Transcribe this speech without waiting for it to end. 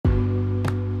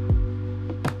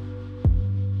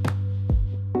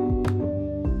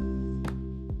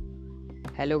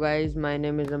Hello guys, my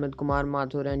name is Amit Kumar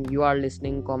Mathur and you are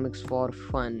listening comics for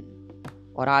fun.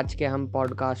 और आज के हम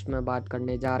पॉडकास्ट में बात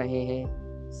करने जा रहे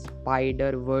हैं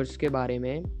स्पाइडर वर्स के बारे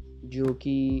में, जो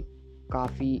कि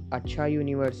काफ़ी अच्छा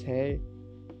यूनिवर्स है।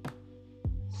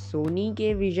 सोनी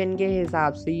के विजन के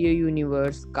हिसाब से ये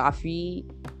यूनिवर्स काफ़ी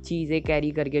चीज़ें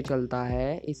कैरी करके चलता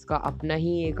है। इसका अपना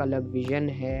ही एक अलग विजन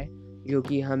है जो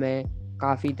कि हमें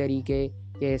काफ़ी तरीके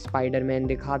के स्पाइडरमैन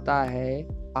दिखाता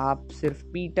है। आप सिर्फ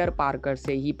पीटर पार्कर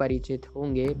से ही परिचित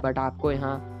होंगे, बट आपको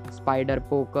यहाँ स्पाइडर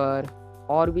पोकर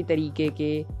और भी तरीके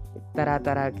के तरह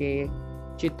तरह के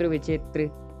चित्र विचित्र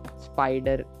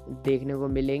स्पाइडर देखने को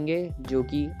मिलेंगे, जो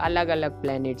कि अलग अलग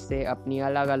प्लेनेट से अपनी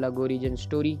अलग अलग ओरिजिन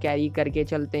स्टोरी कैरी करके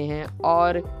चलते हैं।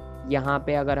 और यहाँ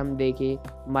पे अगर हम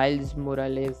देखें, माइल्स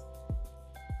मोरालेस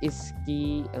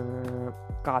इसकी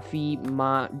काफ़ी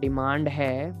डिमांड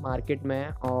है मार्केट में,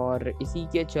 और इसी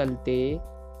के चलते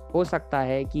हो सकता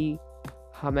है कि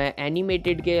हमें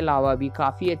एनिमेटेड के अलावा भी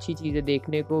काफ़ी अच्छी चीज़ें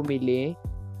देखने को मिले।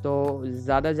 तो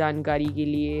ज़्यादा जानकारी के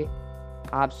लिए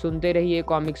आप सुनते रहिए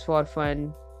कॉमिक्स फॉर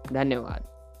फन। धन्यवाद।